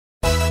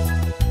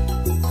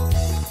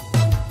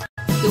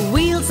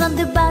on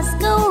the bus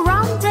go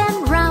round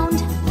and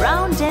round,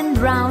 round and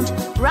round,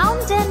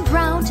 round and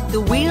round.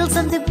 The wheels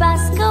on the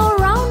bus go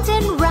round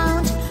and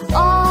round,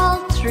 all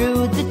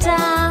through the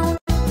town.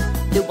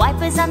 The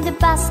wipers on the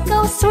bus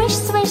go swish,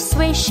 swish,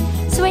 swish,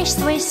 swish,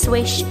 swish,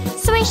 swish,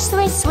 swish,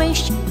 swish,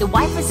 swish. The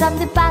wipers on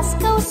the bus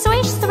go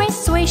swish, swish,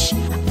 swish,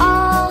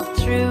 all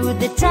through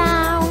the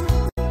town.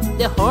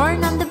 The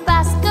horn on the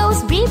bus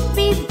goes beep,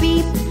 beep,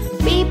 beep,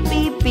 beep,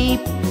 beep,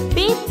 beep,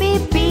 beep,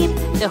 beep,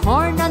 beep. The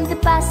horn on the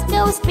bus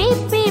goes beep,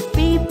 beep,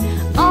 beep,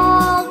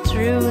 all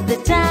through the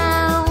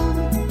town.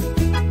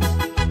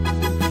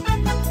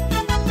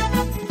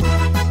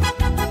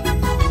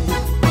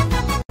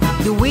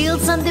 The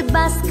wheels on the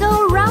bus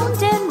go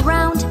round and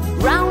round,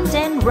 round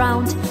and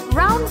round,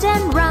 round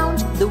and round.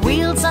 The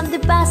wheels on the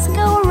bus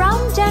go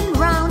round and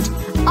round,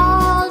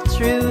 all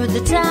through the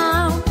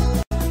town.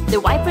 The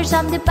wipers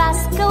on the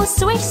bus go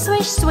swish,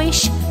 swish,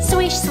 swish,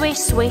 swish, swish,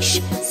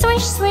 swish,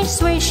 swish, swish,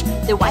 swish.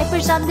 The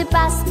wipers on the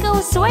bus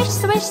go swish,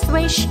 swish,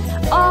 swish,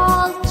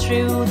 all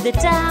through the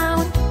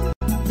town.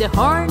 The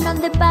horn on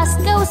the bus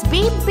goes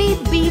beep,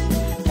 beep, beep,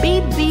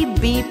 beep,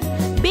 beep, beep,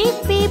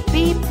 beep, beep,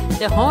 beep.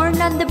 The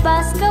horn on the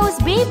bus goes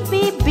beep,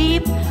 beep,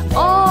 beep,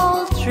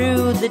 all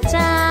through the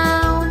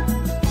town.